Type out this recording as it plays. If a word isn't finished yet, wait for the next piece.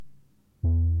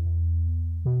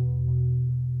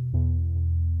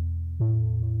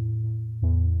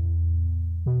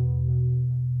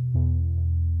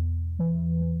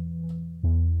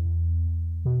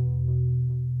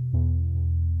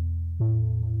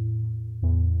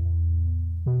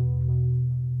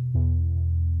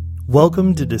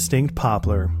Welcome to Distinct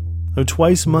Poplar, a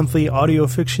twice-monthly audio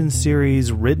fiction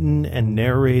series written and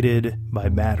narrated by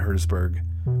Matt Herzberg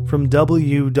from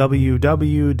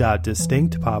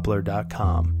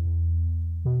www.distinctpoplar.com.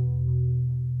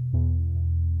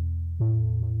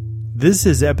 This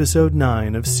is Episode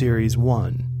 9 of Series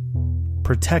 1,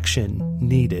 Protection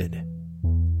Needed.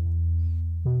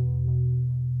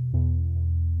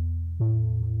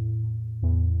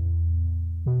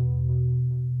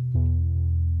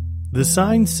 The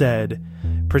sign said,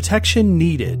 "Protection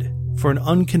needed for an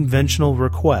unconventional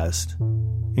request.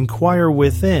 Inquire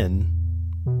within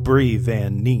Bree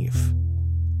Van Neef."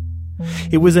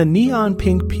 It was a neon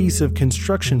pink piece of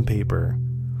construction paper.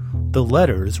 The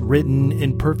letters, written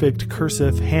in perfect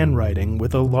cursive handwriting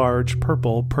with a large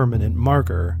purple permanent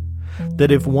marker,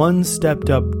 that if one stepped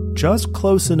up just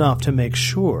close enough to make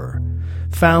sure,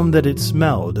 found that it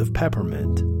smelled of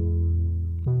peppermint.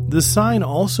 The sign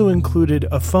also included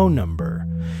a phone number,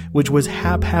 which was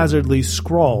haphazardly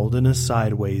scrawled in a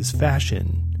sideways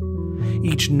fashion.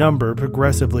 Each number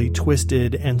progressively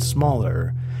twisted and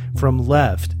smaller, from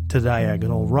left to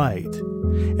diagonal right,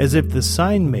 as if the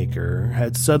sign maker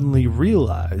had suddenly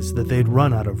realized that they'd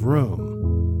run out of room.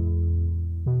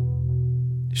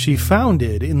 She found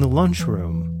it in the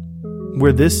lunchroom,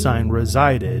 where this sign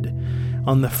resided,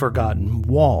 on the forgotten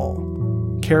wall,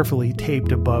 carefully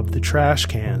taped above the trash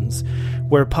cans,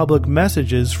 where public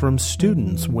messages from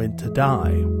students went to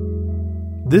die.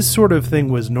 This sort of thing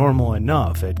was normal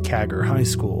enough at Kagger High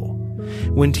School.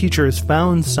 When teachers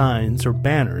found signs or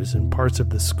banners in parts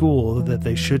of the school that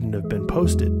they shouldn't have been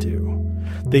posted to,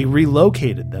 they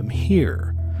relocated them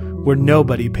here, where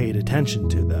nobody paid attention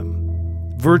to them,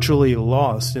 virtually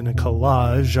lost in a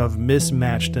collage of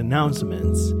mismatched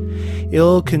announcements,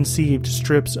 ill-conceived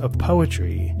strips of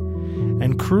poetry,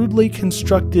 and crudely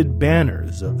constructed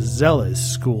banners of zealous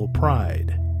school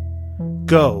pride.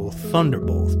 Go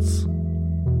Thunderbolts!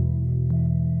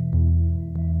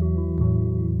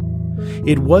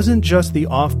 It wasn't just the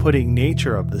off-putting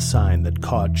nature of the sign that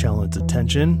caught Chellen's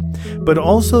attention, but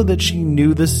also that she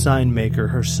knew the sign maker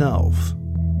herself.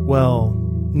 Well,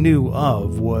 knew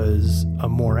of was a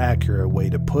more accurate way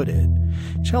to put it.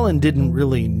 Chellen didn't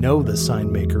really know the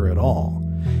sign maker at all.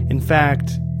 In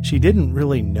fact, she didn't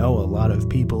really know a lot of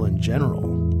people in general.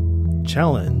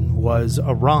 Chellen was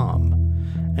a Rom,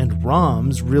 and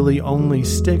Roms really only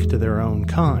stick to their own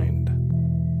kind.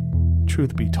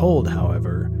 Truth be told,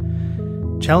 however,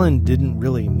 Chellen didn't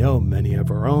really know many of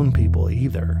her own people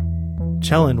either.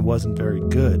 Chellen wasn't very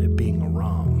good at being a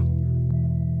Rom.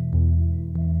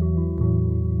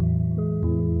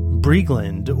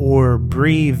 Breegland, or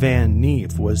Bree Van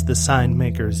Neef, was the sign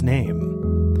maker's name,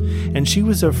 and she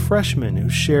was a freshman who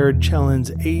shared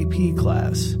Chellen's AP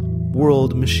class,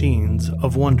 World Machines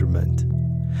of Wonderment,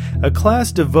 a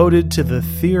class devoted to the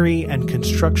theory and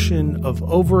construction of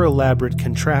over-elaborate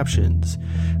contraptions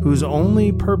whose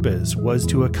only purpose was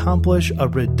to accomplish a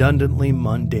redundantly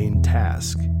mundane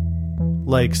task,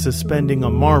 like suspending a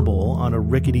marble on a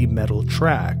rickety metal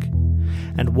track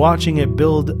and watching it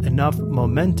build enough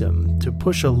momentum to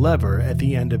push a lever at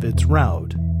the end of its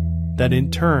route that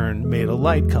in turn made a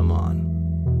light come on.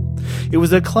 It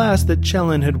was a class that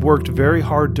Chellen had worked very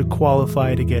hard to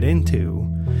qualify to get into,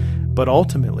 but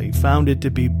ultimately found it to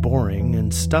be boring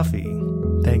and stuffy,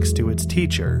 thanks to its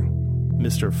teacher,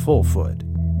 Mr. Fullfoot,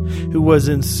 who was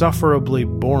insufferably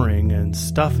boring and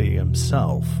stuffy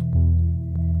himself.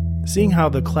 Seeing how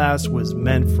the class was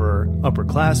meant for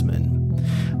upperclassmen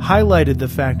highlighted the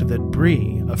fact that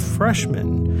Bree, a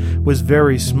freshman, was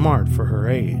very smart for her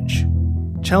age.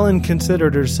 Chellen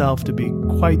considered herself to be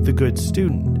quite the good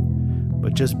student,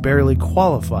 but just barely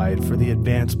qualified for the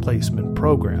advanced placement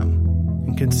program,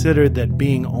 and considered that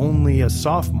being only a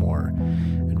sophomore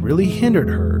had really hindered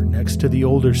her next to the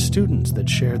older students that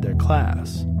shared their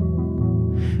class.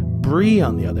 Bree,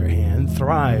 on the other hand,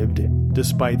 thrived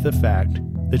despite the fact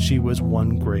that she was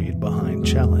one grade behind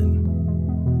Chellen.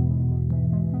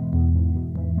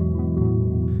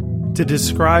 To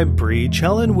describe Bree,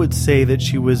 Chellen would say that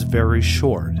she was very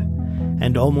short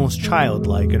and almost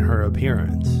childlike in her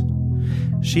appearance.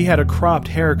 She had a cropped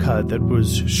haircut that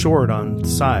was short on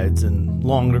sides and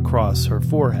long across her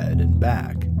forehead and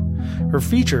back. Her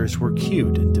features were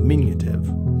cute and diminutive,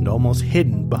 and almost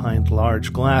hidden behind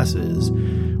large glasses,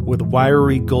 with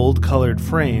wiry gold-colored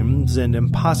frames and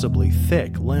impossibly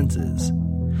thick lenses,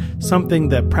 something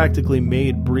that practically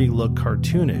made Bree look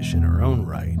cartoonish in her own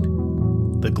right.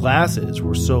 The glasses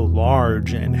were so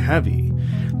large and heavy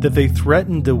that they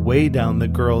threatened to weigh down the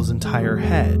girl's entire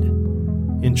head.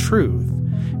 In truth,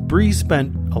 Bree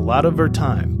spent a lot of her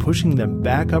time pushing them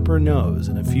back up her nose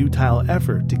in a futile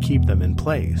effort to keep them in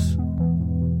place.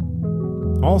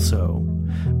 Also,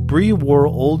 Bree wore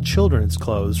old children's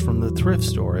clothes from the thrift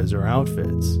store as her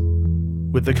outfits,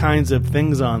 with the kinds of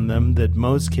things on them that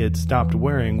most kids stopped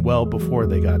wearing well before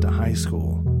they got to high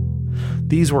school.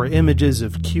 These were images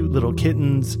of cute little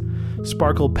kittens,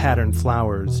 sparkle-patterned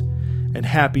flowers, and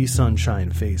happy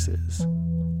sunshine faces.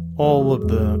 All of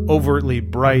the overtly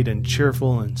bright and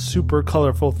cheerful and super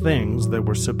colorful things that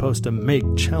were supposed to make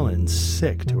Chellen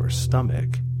sick to her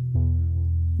stomach.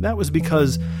 That was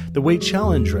because the way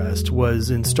Chellen dressed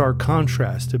was in stark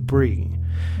contrast to Bree,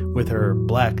 with her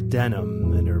black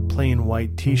denim and her plain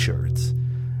white t-shirts,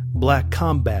 black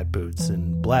combat boots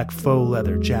and black faux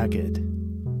leather jacket.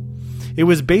 It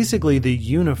was basically the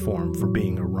uniform for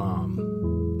being a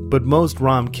Rom, but most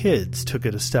Rom kids took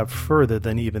it a step further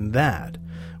than even that,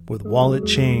 with wallet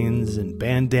chains and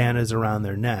bandanas around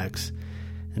their necks,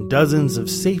 and dozens of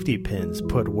safety pins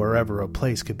put wherever a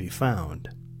place could be found.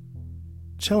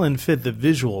 Chellen fit the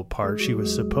visual part she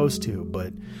was supposed to,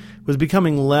 but was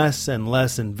becoming less and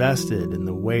less invested in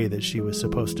the way that she was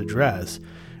supposed to dress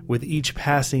with each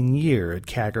passing year at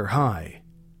Cagger High.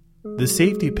 The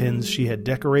safety pins she had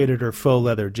decorated her faux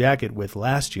leather jacket with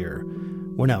last year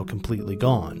were now completely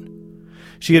gone.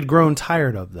 She had grown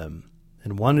tired of them,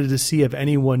 and wanted to see if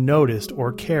anyone noticed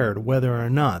or cared whether or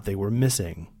not they were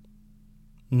missing.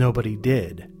 Nobody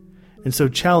did, and so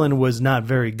Chellen was not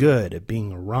very good at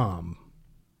being a Rom.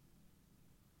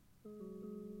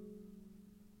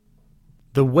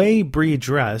 The way Bree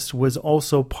dressed was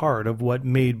also part of what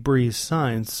made Bree's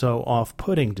sign so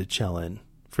off-putting to Chellen,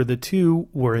 for the two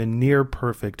were in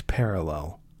near-perfect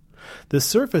parallel. The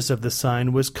surface of the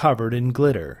sign was covered in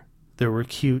glitter. There were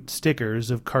cute stickers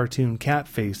of cartoon cat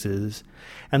faces,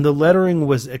 and the lettering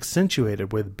was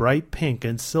accentuated with bright pink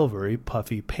and silvery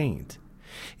puffy paint.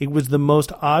 It was the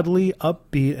most oddly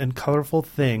upbeat and colorful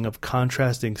thing of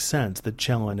contrasting sense that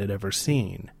Chellen had ever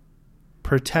seen.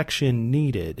 Protection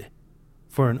needed,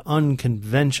 for an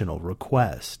unconventional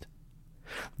request.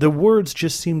 The words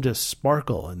just seemed to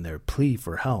sparkle in their plea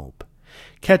for help,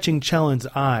 catching Chellen's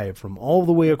eye from all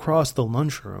the way across the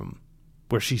lunchroom,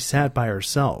 where she sat by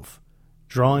herself,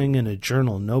 drawing in a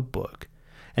journal notebook,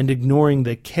 and ignoring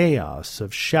the chaos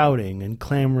of shouting and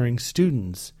clamoring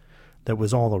students that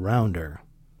was all around her.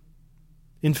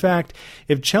 In fact,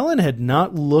 if Chellen had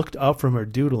not looked up from her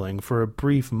doodling for a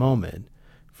brief moment,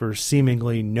 for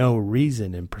seemingly no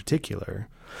reason in particular,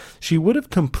 she would have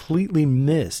completely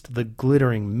missed the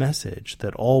glittering message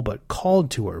that all but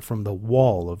called to her from the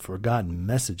wall of forgotten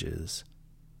messages.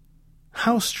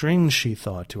 How strange, she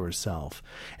thought to herself,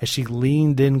 as she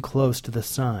leaned in close to the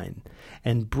sign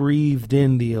and breathed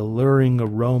in the alluring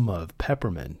aroma of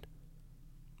peppermint,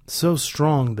 so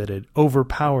strong that it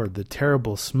overpowered the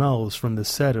terrible smells from the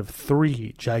set of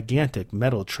 3 gigantic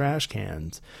metal trash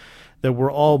cans that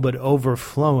were all but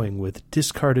overflowing with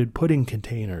discarded pudding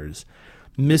containers,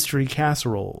 mystery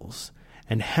casseroles,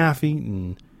 and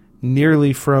half-eaten,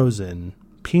 nearly frozen,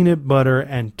 peanut butter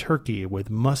and turkey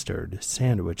with mustard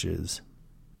sandwiches.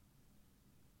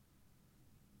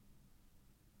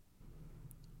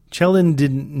 Chellen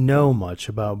didn't know much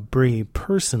about Bree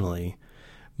personally,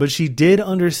 but she did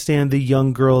understand the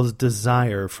young girl's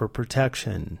desire for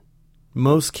protection.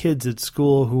 Most kids at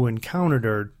school who encountered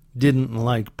her didn't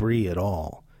like Bree at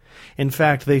all. In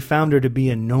fact, they found her to be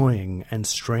annoying and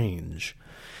strange,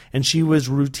 and she was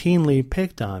routinely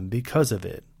picked on because of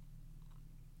it.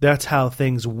 That's how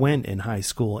things went in high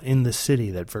school in the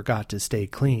city that forgot to stay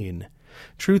clean.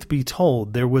 Truth be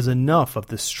told, there was enough of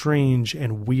the strange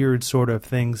and weird sort of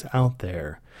things out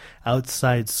there,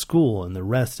 outside school and the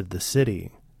rest of the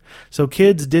city. So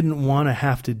kids didn't want to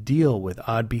have to deal with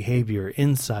odd behavior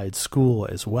inside school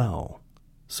as well.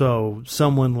 So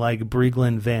someone like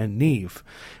Brieglin Van Neef,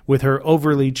 with her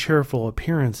overly cheerful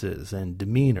appearances and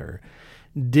demeanor,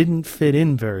 didn't fit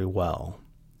in very well,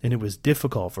 and it was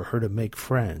difficult for her to make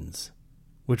friends,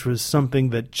 which was something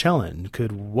that Chellen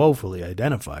could woefully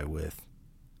identify with.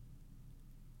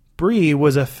 Bree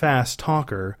was a fast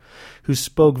talker who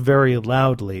spoke very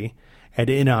loudly at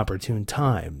inopportune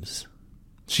times.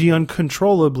 She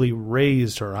uncontrollably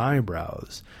raised her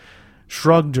eyebrows,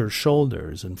 shrugged her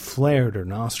shoulders, and flared her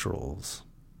nostrils.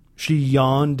 She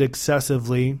yawned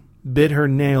excessively, bit her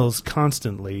nails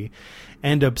constantly,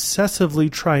 and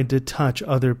obsessively tried to touch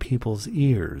other people's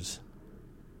ears.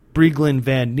 Brieglin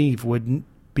Van Neef would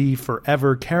be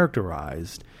forever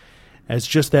characterized as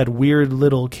just that weird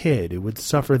little kid who would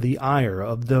suffer the ire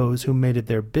of those who made it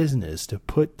their business to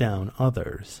put down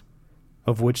others,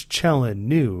 of which Chellen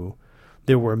knew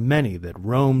there were many that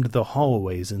roamed the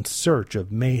hallways in search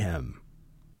of mayhem.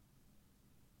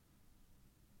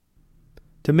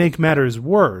 To make matters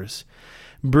worse,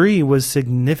 Bree was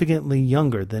significantly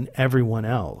younger than everyone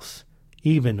else,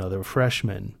 even other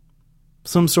freshmen.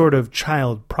 Some sort of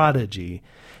child prodigy,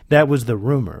 that was the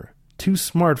rumor, too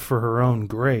smart for her own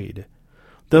grade.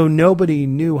 Though nobody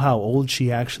knew how old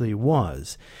she actually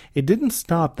was, it didn't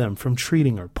stop them from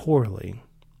treating her poorly,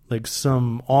 like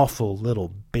some awful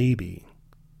little baby.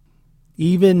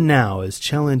 Even now, as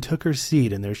Chellen took her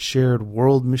seat in their shared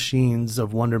World Machines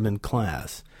of Wonderment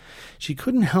class, she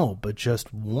couldn't help but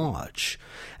just watch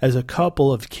as a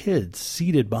couple of kids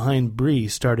seated behind Bree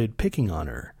started picking on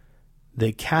her.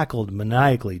 They cackled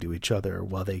maniacally to each other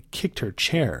while they kicked her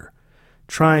chair,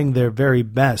 trying their very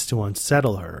best to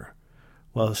unsettle her,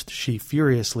 whilst she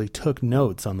furiously took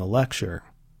notes on the lecture.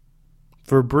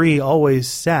 For Bree always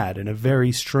sat in a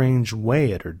very strange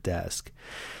way at her desk,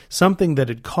 something that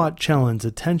had caught Chellen's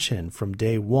attention from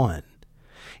day one.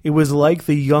 It was like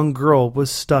the young girl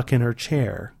was stuck in her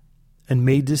chair, and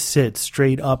made to sit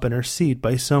straight up in her seat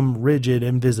by some rigid,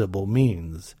 invisible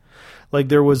means, like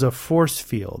there was a force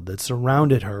field that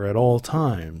surrounded her at all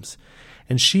times,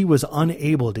 and she was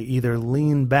unable to either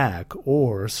lean back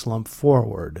or slump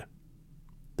forward.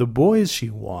 The boys she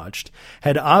watched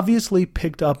had obviously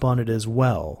picked up on it as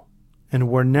well, and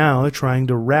were now trying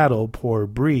to rattle poor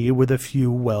Bree with a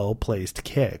few well-placed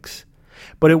kicks.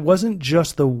 But it wasn't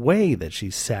just the way that she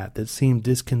sat that seemed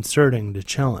disconcerting to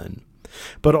Chellen,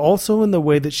 but also in the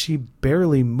way that she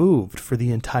barely moved for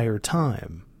the entire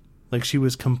time, like she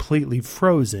was completely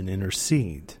frozen in her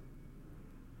seat.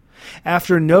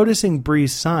 After noticing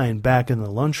Bree's sign back in the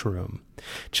lunchroom,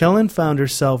 Chellen found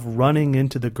herself running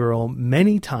into the girl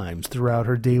many times throughout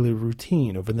her daily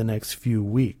routine over the next few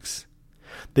weeks.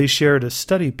 They shared a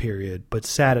study period, but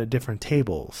sat at different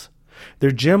tables.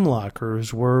 Their gym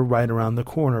lockers were right around the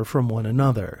corner from one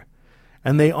another,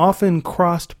 and they often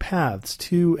crossed paths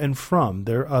to and from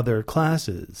their other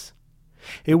classes.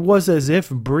 It was as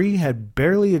if Bree had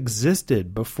barely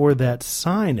existed before that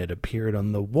sign had appeared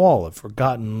on the wall of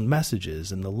forgotten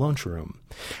messages in the lunchroom,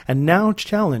 and now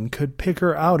Chellen could pick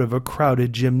her out of a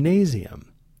crowded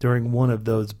gymnasium during one of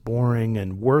those boring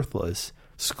and worthless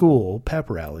school pep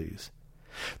rallies.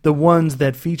 The ones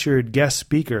that featured guest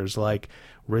speakers like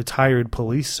retired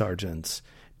police sergeants,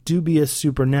 dubious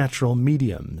supernatural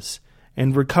mediums,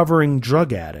 and recovering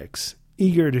drug addicts,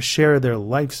 eager to share their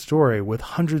life story with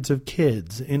hundreds of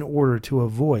kids in order to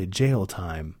avoid jail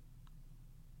time.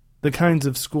 The kinds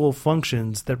of school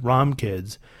functions that ROM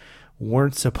kids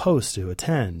weren't supposed to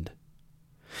attend.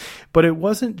 But it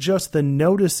wasn't just the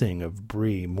noticing of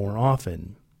Bree more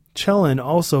often. Chellen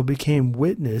also became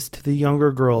witness to the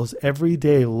younger girl's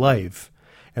everyday life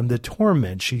and the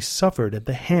torment she suffered at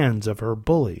the hands of her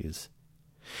bullies.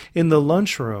 In the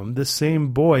lunchroom, the same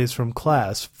boys from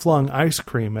class flung ice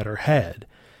cream at her head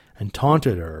and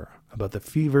taunted her about the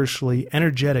feverishly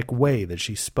energetic way that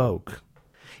she spoke.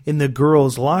 In the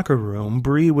girls' locker room,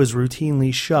 Bree was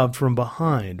routinely shoved from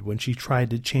behind when she tried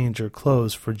to change her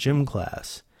clothes for gym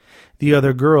class. The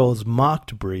other girls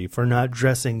mocked Bree for not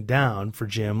dressing down for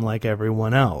gym like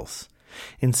everyone else.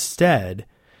 Instead,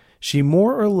 she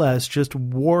more or less just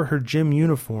wore her gym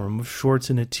uniform with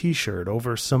shorts and a t-shirt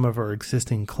over some of her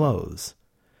existing clothes,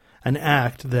 an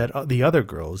act that the other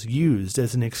girls used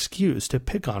as an excuse to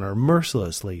pick on her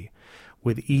mercilessly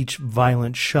with each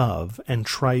violent shove and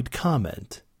trite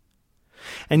comment.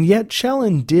 And yet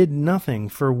Chellen did nothing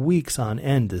for weeks on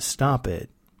end to stop it,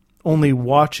 only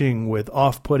watching with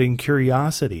off-putting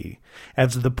curiosity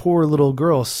as the poor little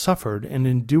girl suffered and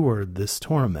endured this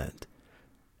torment.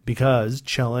 Because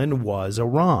Chellen was a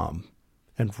ROM,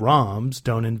 and ROMs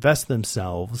don't invest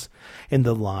themselves in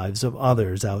the lives of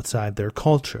others outside their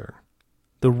culture.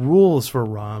 The rules for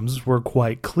ROMs were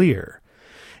quite clear,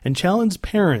 and Chellen's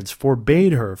parents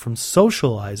forbade her from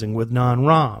socializing with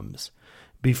non-ROMs,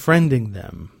 befriending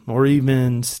them, or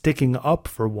even sticking up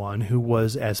for one who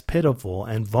was as pitiful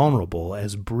and vulnerable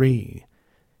as Bree.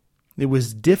 It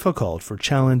was difficult for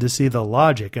Chellen to see the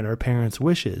logic in her parents'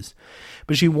 wishes,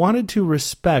 but she wanted to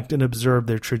respect and observe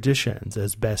their traditions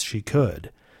as best she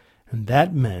could, and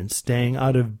that meant staying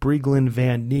out of Brieglin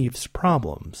Van Neef's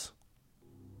problems.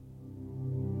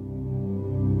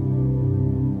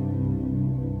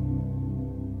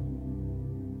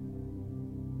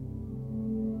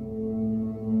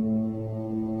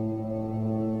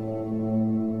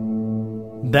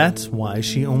 That's why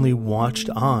she only watched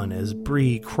on as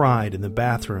Bree cried in the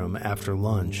bathroom after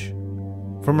lunch.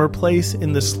 From her place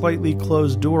in the slightly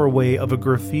closed doorway of a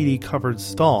graffiti-covered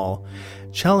stall,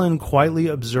 Chelin quietly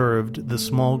observed the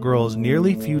small girl's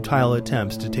nearly futile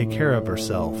attempts to take care of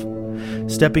herself,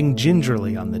 stepping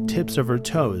gingerly on the tips of her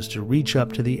toes to reach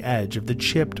up to the edge of the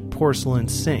chipped porcelain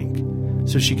sink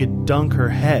so she could dunk her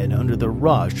head under the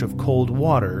rush of cold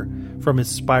water from its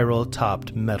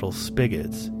spiral-topped metal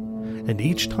spigots, and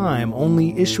each time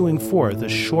only issuing forth a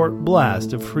short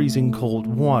blast of freezing cold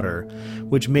water,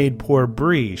 which made poor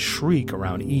Bree shriek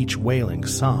around each wailing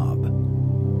sob.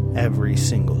 Every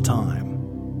single time.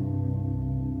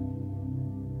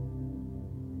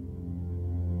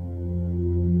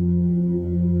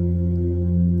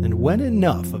 And when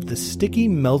enough of the sticky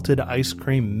melted ice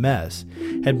cream mess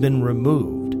had been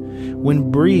removed,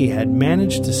 when Bree had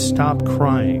managed to stop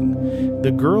crying,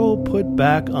 the girl put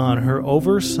back on her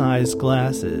oversized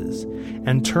glasses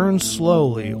and turned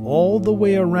slowly all the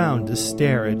way around to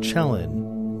stare at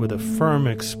Chelin with a firm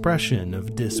expression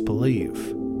of disbelief.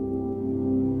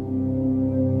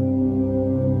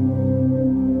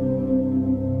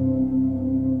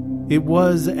 It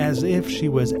was as if she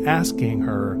was asking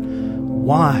her,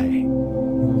 "Why?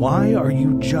 Why are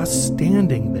you just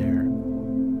standing there?"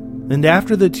 And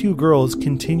after the two girls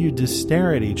continued to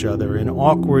stare at each other in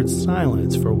awkward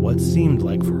silence for what seemed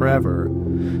like forever,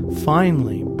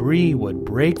 finally Bree would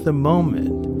break the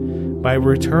moment by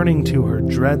returning to her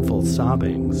dreadful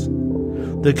sobbings,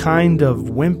 the kind of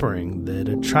whimpering that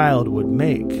a child would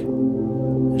make.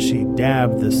 She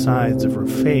dabbed the sides of her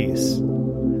face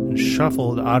and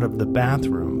shuffled out of the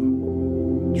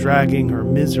bathroom, dragging her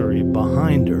misery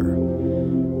behind her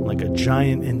like a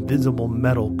giant invisible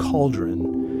metal cauldron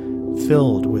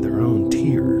filled with her own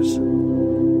tears.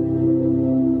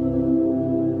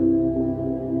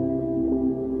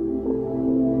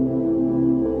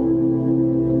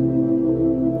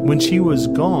 When she was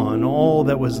gone, all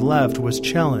that was left was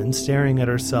Chelin staring at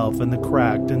herself in the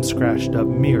cracked and scratched up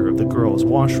mirror of the girls'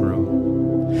 washroom.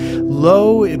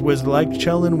 Lo, it was like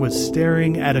Chelin was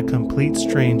staring at a complete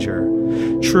stranger.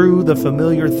 True, the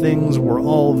familiar things were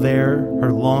all there,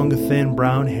 her long, thin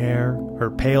brown hair, her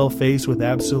pale face with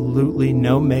absolutely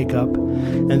no makeup,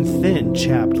 and thin,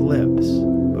 chapped lips.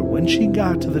 But when she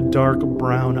got to the dark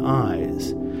brown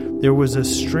eyes, there was a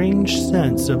strange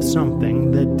sense of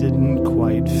something that didn't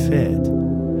quite fit.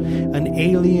 An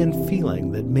alien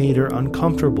feeling that made her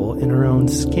uncomfortable in her own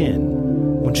skin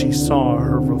when she saw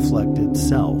her reflected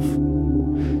self.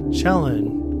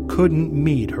 Chelin couldn't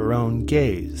meet her own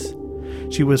gaze.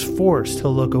 She was forced to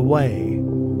look away,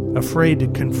 afraid to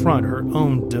confront her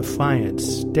own defiant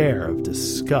stare of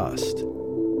disgust.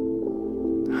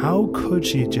 How could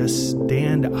she just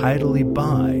stand idly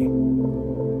by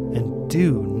and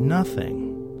do nothing?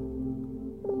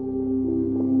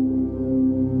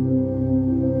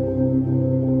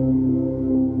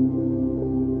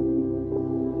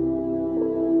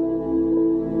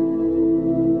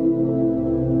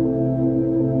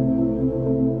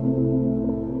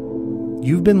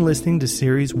 You've been listening to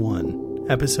Series 1,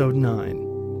 Episode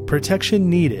 9, Protection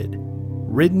Needed,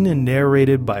 written and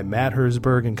narrated by Matt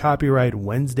Herzberg and copyright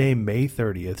Wednesday, May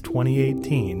 30th,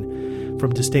 2018,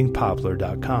 from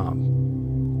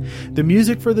DistinctPoplar.com. The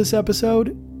music for this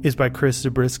episode is by Chris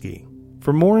Zabriskie.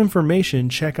 For more information,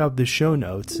 check out the show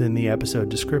notes in the episode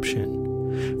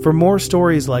description. For more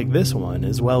stories like this one,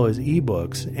 as well as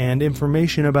ebooks and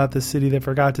information about the city that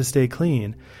forgot to stay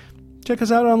clean, check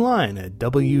us out online at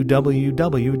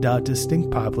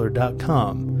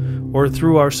www.distinctpoplar.com or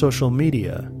through our social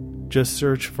media. Just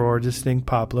search for Distinct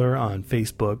Poplar on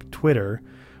Facebook, Twitter,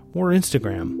 or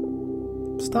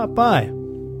Instagram. Stop by.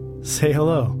 Say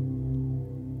hello.